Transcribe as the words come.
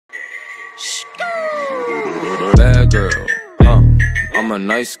I'm a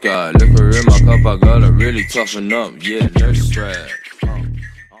nice guy. Liquor in my cup, I gotta really toughen up. Yeah, nurse strap.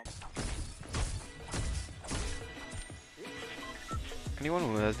 Anyone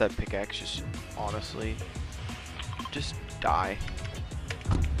who has that pickaxe, just honestly, just die.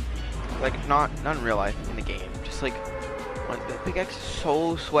 Like not in real life, in the game. Just like the pickaxe is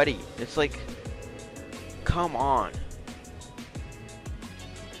so sweaty. It's like, come on.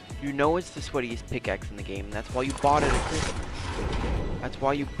 You know it's the sweatiest pickaxe in the game, and that's why you bought it at Christmas. That's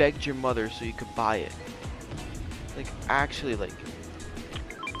why you begged your mother so you could buy it. Like, actually, like,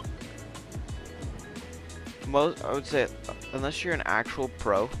 I would say, unless you're an actual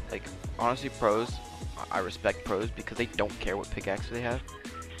pro, like, honestly, pros, I respect pros because they don't care what pickaxe they have.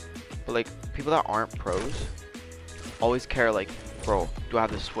 But, like, people that aren't pros always care, like, bro, do I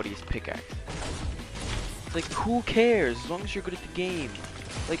have the sweatiest pickaxe? It's like, who cares? As long as you're good at the game.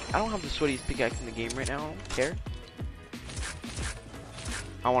 Like, I don't have the sweatiest pickaxe in the game right now. I don't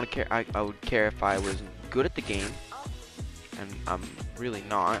care. I would care if I was good at the game, and I'm really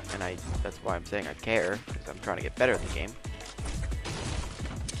not, and that's why I'm saying I care, because I'm trying to get better at the game.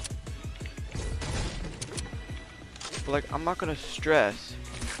 But like, I'm not gonna start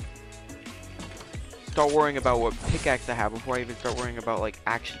worrying about what pickaxe I have before I even start worrying about like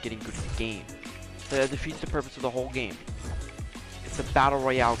actually getting good at the game. That defeats the purpose of the whole game. It's a battle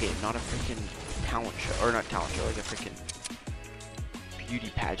royale game, not a freaking talent show, or not talent show, like a freaking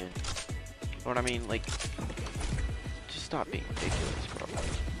beauty pageant. You know what I mean? Like, just stop being ridiculous, bro.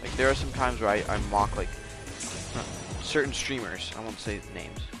 Like, there are some times where I mock like certain streamers. I won't say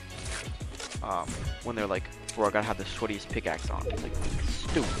names. When they're like, bro, I gotta have the sweatiest pickaxe on. It's like,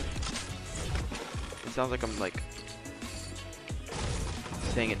 stupid. It sounds like I'm like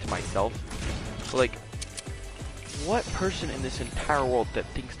saying it to myself, but like, what person in this entire world that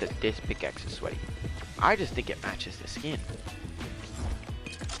thinks that this pickaxe is sweaty? I just think it matches the skin.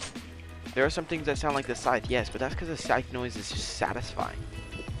 There are some things that sound like the scythe, yes, but that's because the scythe noise is just satisfying.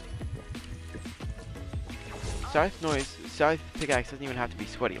 Scythe pickaxe doesn't even have to be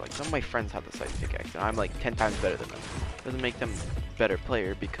sweaty. Like, some of my friends have the scythe pickaxe, and I'm like 10 times better than them. Doesn't make them a better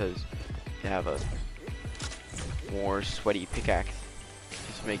player because they have a more sweaty pickaxe.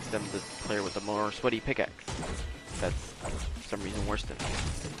 Just makes them the player with a more sweaty pickaxe. That's for some reason worse than me.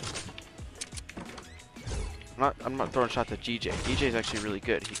 I'm not throwing shots at GJ. GJ is actually really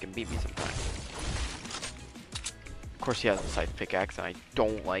good. He can beat me sometimes. Of course, he has a scythe pickaxe, and I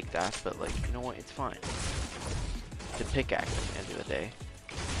don't like that. But like, you know what? It's fine. It's a pickaxe at the end of the day.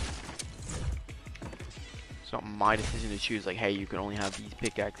 It's not my decision to choose. Like, hey, you can only have these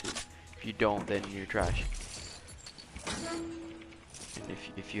pickaxes. If you don't, then you're trash. And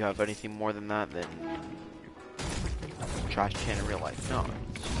if you have anything more than that, then you're trash can in real life. No,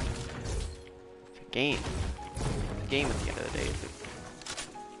 it's a game. It's a game at the end of the day.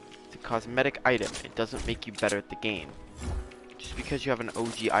 It's a cosmetic item. It doesn't make you better at the game. Just because you have an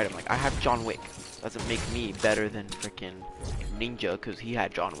OG item, like I have John Wick, doesn't make me better than freaking Ninja because he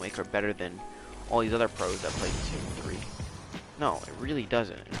had John Wick, or better than all these other pros that played Season 3. No, it really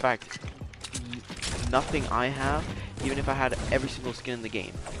doesn't. In fact, nothing I have, even if I had every single skin in the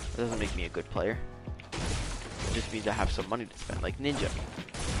game, it doesn't make me a good player. It just means I have some money to spend. Like Ninja,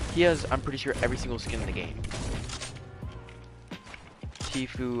 he has, I'm pretty sure, every single skin in the game.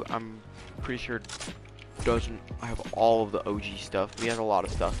 Tifu, I'm pretty sure doesn't have all of the OG stuff. He has a lot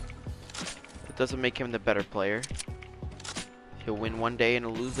of stuff. It doesn't make him the better player. He'll win one day and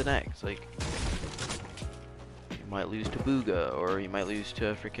he'll lose the next. Like, he might lose to Booga, or he might lose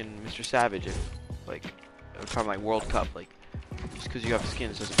to freaking Mr. Savage. If, like, I'm talking like World Cup. Like, just because you have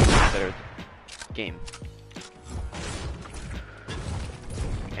skins doesn't make you better at the game.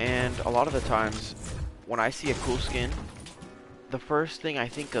 And a lot of the times, when I see a cool skin, the first thing I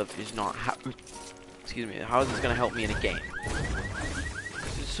think of is not how, excuse me, how is this gonna help me in a game?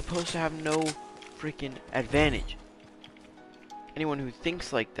 Because it's supposed to have no freaking advantage. Anyone who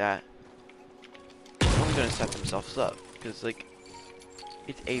thinks like that is only gonna set themselves up. Because, like,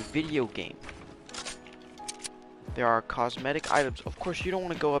 it's a video game. There are cosmetic items. Of course, you don't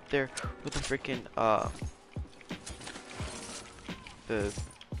want to go up there with the freaking the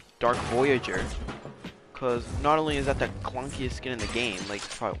Dark Voyager, because not only is that the clunkiest skin in the game, like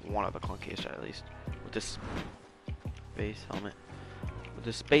probably one of the clunkiest at least, with this space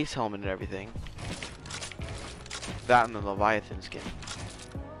helmet and everything. That and the Leviathan skin.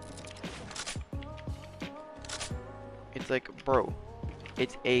 It's like, bro,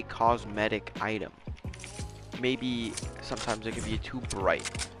 it's a cosmetic item. Maybe sometimes it could be too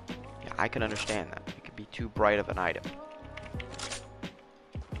bright. Yeah, I can understand that. It could be too bright of an item.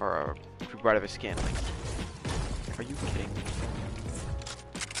 Or too bright of a skin. Like, are you kidding me?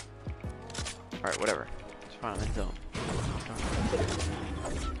 Alright, whatever. It's fine, I'm in zone.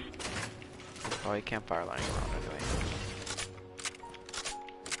 There's probably a campfire lying around anyway.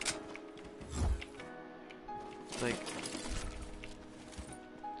 Like,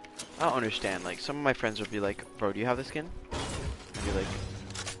 I don't understand. Like, some of my friends would be like, bro, do you have the skin? I'd be like,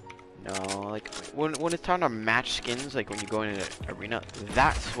 no. Like, when it's time to match skins, like when you go in an arena,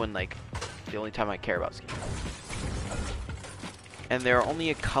 that's when, like, the only time I care about skins. And there are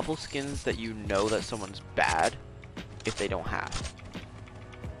only a couple skins that you know that someone's bad if they don't have.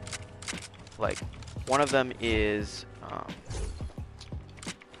 Like, one of them is, I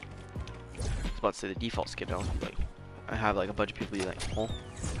was about to say the default skin. I have like a bunch of people be like, oh,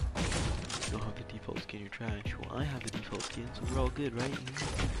 you don't have the default skin, you're trash. Well, I have the default skin, so we're all good, right?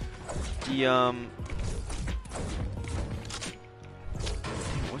 The,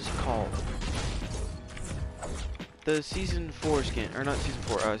 what's it called? The season 4 skin, or not season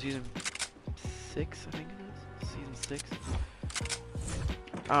 4, season 6, I think it is? Season 6?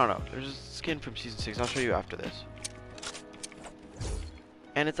 I don't know, there's a skin from season 6, I'll show you after this.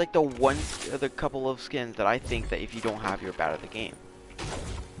 And it's like the couple of skins that I think that if you don't have, you're bad at the game.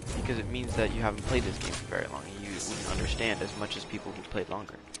 Because it means that you haven't played this game for very long, and you wouldn't understand as much as people who played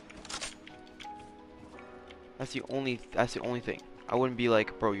longer. That's the only thing. I wouldn't be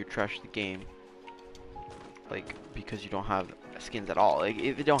like, bro, you trashed the game. Like, because you don't have skins at all. Like,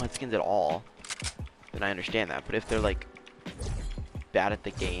 if they don't have skins at all, then I understand that. But if they're like bad at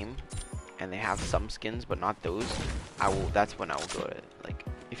the game and they have some skins but not those, that's when I will go to it. Like,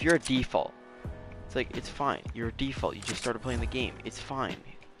 if you're a default, it's like, it's fine. You're a default. You just started playing the game. It's fine.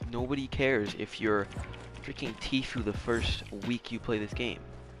 Nobody cares if you're freaking Tfue the first week you play this game.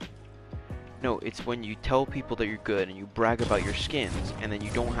 No, it's when you tell people that you're good and you brag about your skins, and then you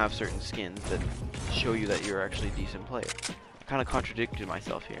don't have certain skins that show you that you're actually a decent player. I kind of contradicted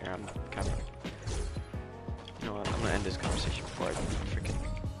myself here. I'm kind of... You know what? I'm gonna end this conversation before I freaking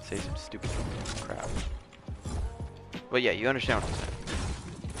say some stupid crap. But yeah, you understand what I'm saying.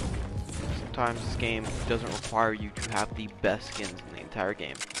 Sometimes this game doesn't require you to have the best skins in the entire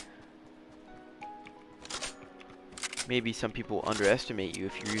game. Maybe some people underestimate you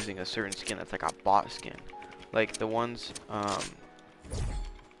if you're using a certain skin that's like a bot skin. Like the ones,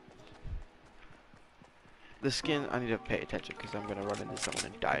 the skin, I need to pay attention because I'm gonna run into someone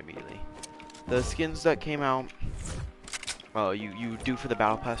and die immediately. The skins that came out, you do for the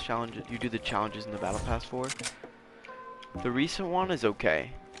Battle Pass challenge, you do the challenges in the Battle Pass for. The recent one is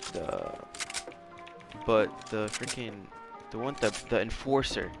okay. But the freaking, the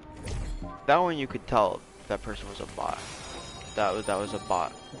Enforcer, that one you could tell that person was a bot. That was a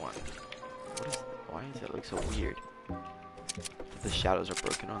bot one. Why does it look so weird? The shadows are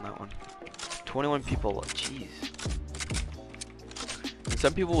broken on that one. 21 people, jeez. And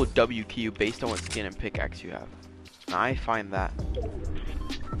some people will WQ you based on what skin and pickaxe you have. And I find that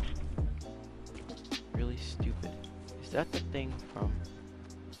really stupid. Is that the thing from...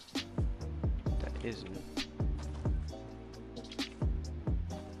 That isn't.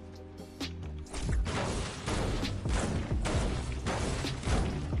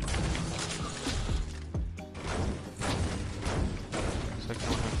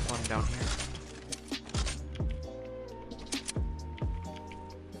 Down here.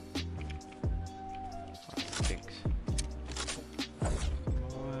 Oh, that stinks.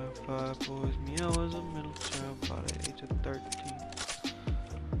 Five boys, me, I was a middle child by the age of 13.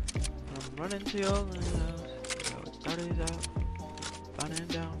 I'm running to your little house. Now it started out, finding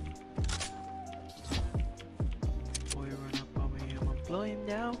down. Boy, run up on me, I'm gonna blow him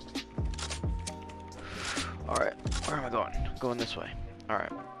down. Alright, where am I going? Going this way.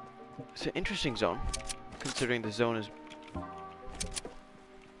 Alright. It's an interesting zone, considering the zone is...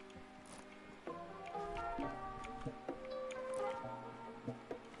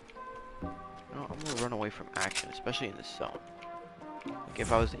 No, I'm gonna run away from action, especially in this zone. Like,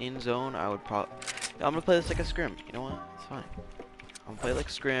 if I was in zone, I would probably... I'm gonna play this like a scrim, you know what? It's fine. I'm gonna play like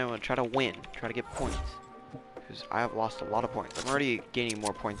a scrim, I'm gonna try to win, try to get points. Because I have lost a lot of points. I'm already gaining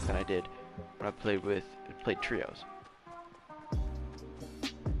more points than I did when I played trios.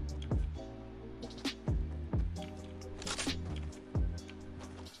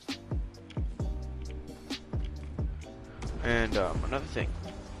 And another thing,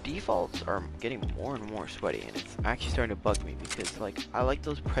 defaults are getting more and more sweaty, and it's actually starting to bug me because, like, I like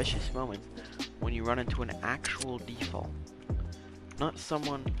those precious moments when you run into an actual default, not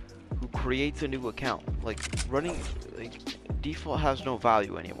someone who creates a new account. Like, default has no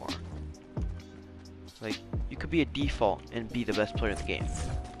value anymore. Like, you could be a default and be the best player in the game.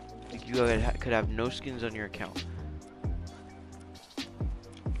 Like, you could have no skins on your account.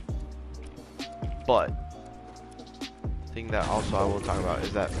 But the thing that also I will talk about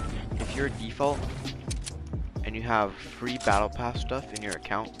is that if you're a default and you have free battle pass stuff in your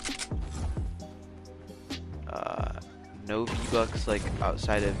account, no V-Bucks like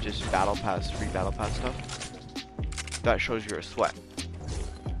outside of just battle pass, free battle pass stuff, that shows you're a sweat.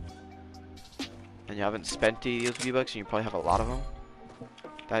 And you haven't spent any of those V-Bucks and you probably have a lot of them,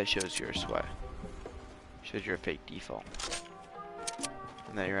 that shows you're a sweat. Shows you're a fake default.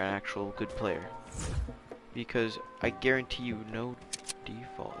 And that you're an actual good player. Because I guarantee you no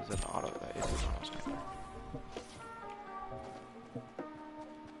default is an auto, that is an auto sniper.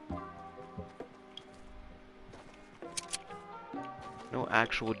 No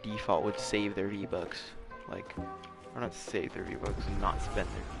actual default would save their V-Bucks. Like, or not save their V-Bucks and not spend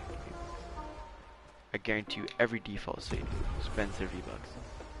their V-Bucks. I guarantee you every default spends their V-Bucks.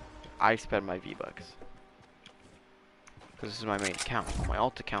 I spend my V-Bucks. Because this is my main account. On my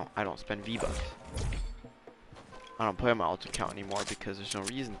alt account, I don't spend V-Bucks. I don't play on my alt account anymore because there's no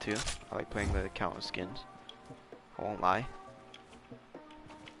reason to. I like playing the account with skins. I won't lie.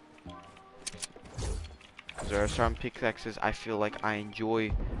 Because there are some pickaxes I feel like I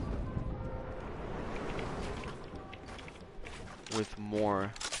enjoy with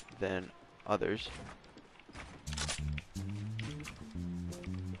more than others.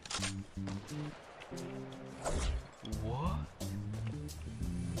 What?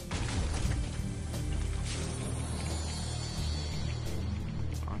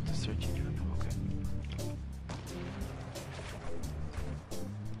 On to searching. Okay.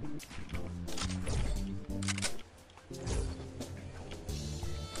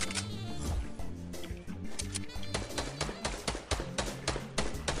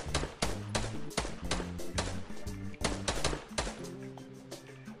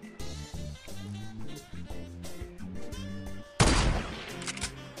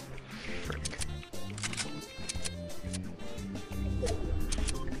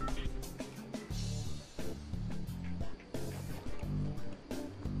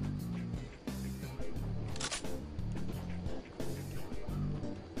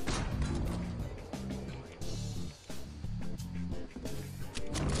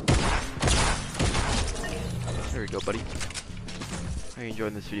 There we go, buddy. Are you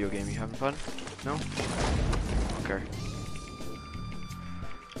enjoying this video game? You having fun? No? Okay.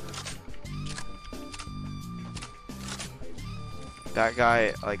 That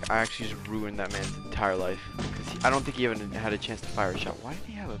guy, like, I actually just ruined that man's entire life. Because I don't think he even had a chance to fire a shot. Why did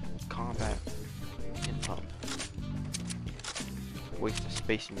he have a combat in pump? Waste of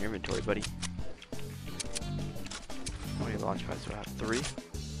space in your inventory, buddy. How many launch pads do I have? 3?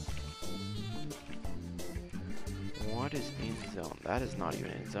 What is in zone? That is not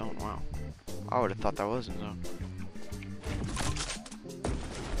even in zone. Wow. I would have thought that was in zone.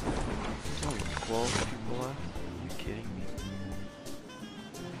 There's only 12 people left? Are you kidding me?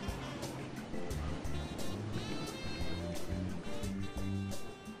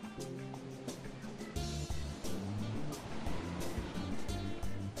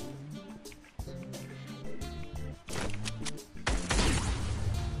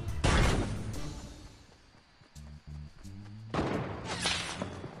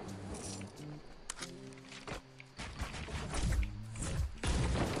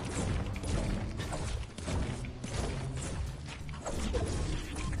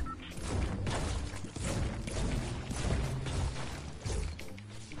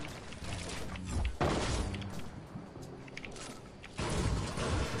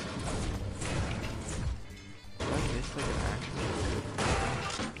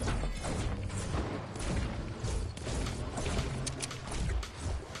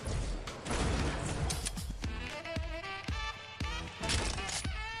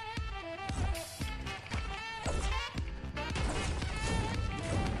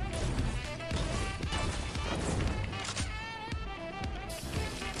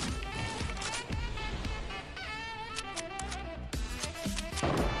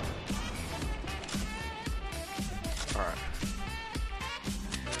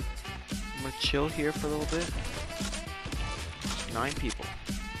 Chill here for a little bit. 9 people.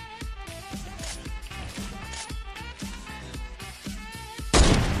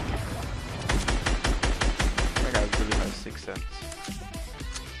 That guy really has 6 cents.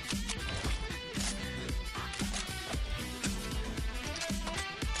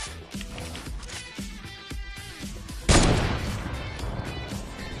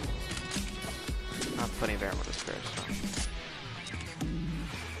 I have plenty of ammo to spare, so.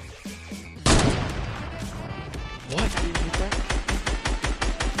 What? Did you hit that?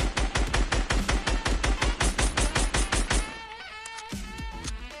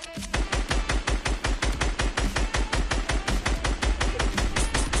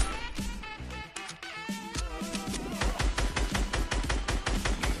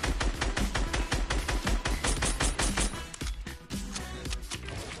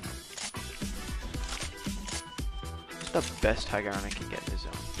 The best high ground I can get in the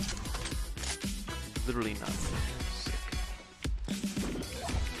zone. Literally nothing. Sick.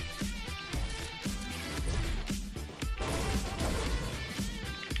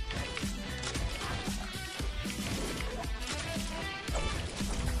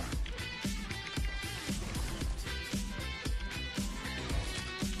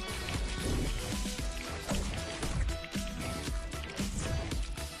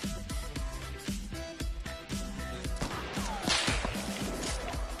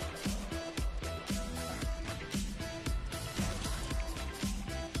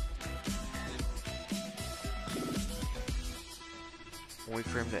 Wait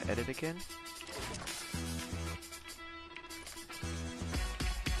for him to edit again.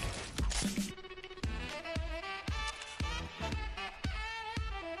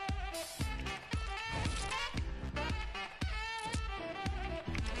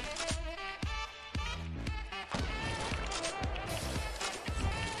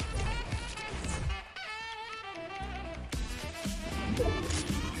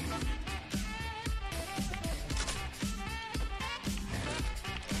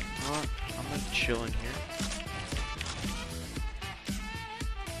 I'm gonna chill in here.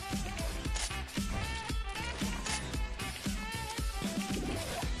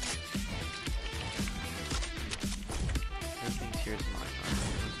 Everything's here is mine.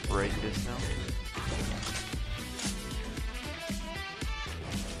 Alright, break this now.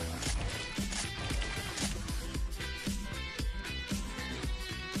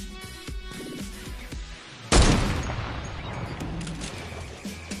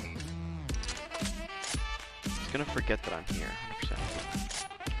 Gonna forget that I'm here, 100%.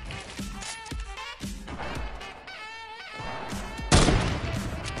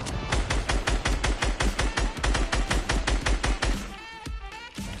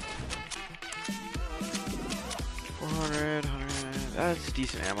 That's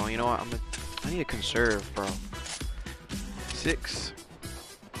decent ammo. You know what? I need to conserve, bro. 6.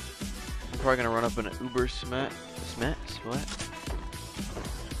 I'm probably gonna run up in an Uber smet. What?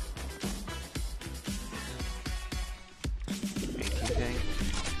 Thing.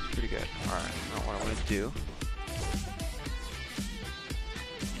 Pretty good. Alright, now what I want to do.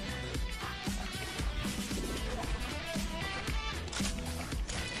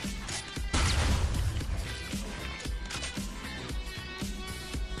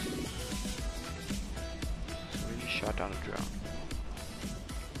 So we just shot down a drone.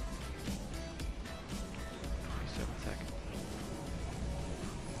 27 seconds.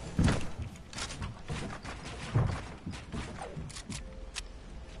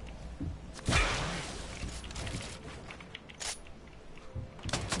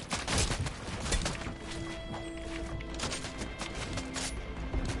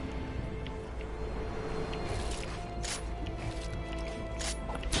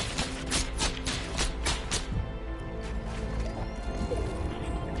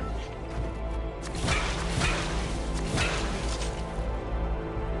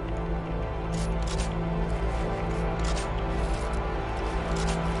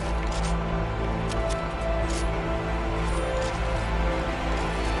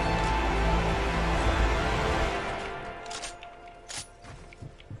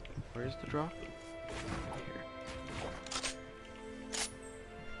 Where's the drop? Here.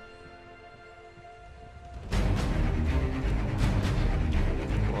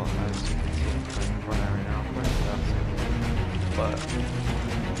 Well, as you can see, I'm running right now, but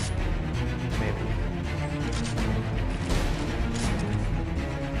maybe.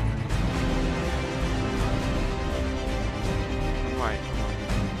 Might.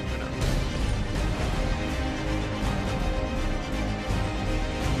 Who knows?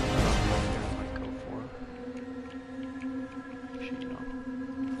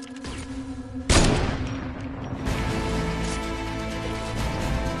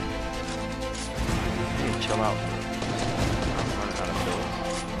 Chill out. I'm running out of builds.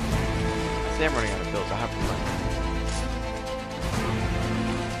 I say I'm running out of builds. I have to run.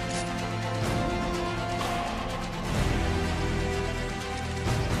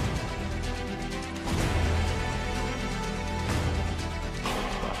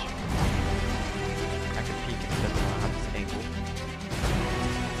 I can peek and depending on how this angle.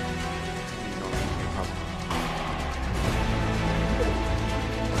 You know, it's a problem.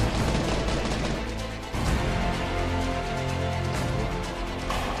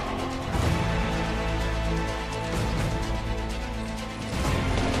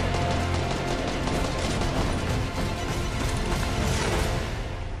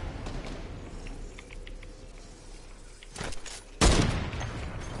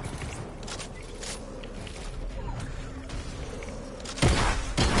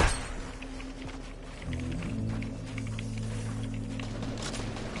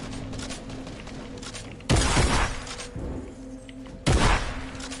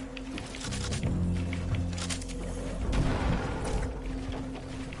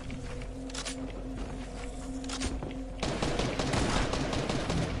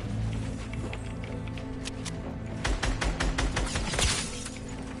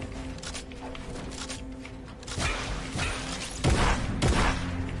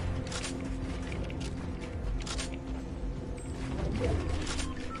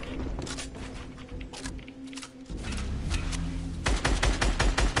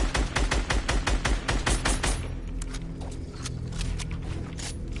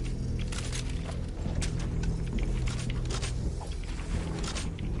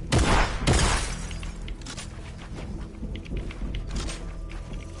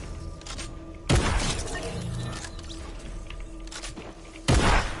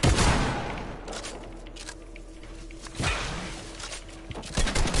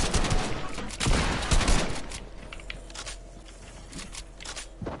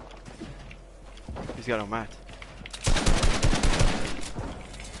 He's got no mats.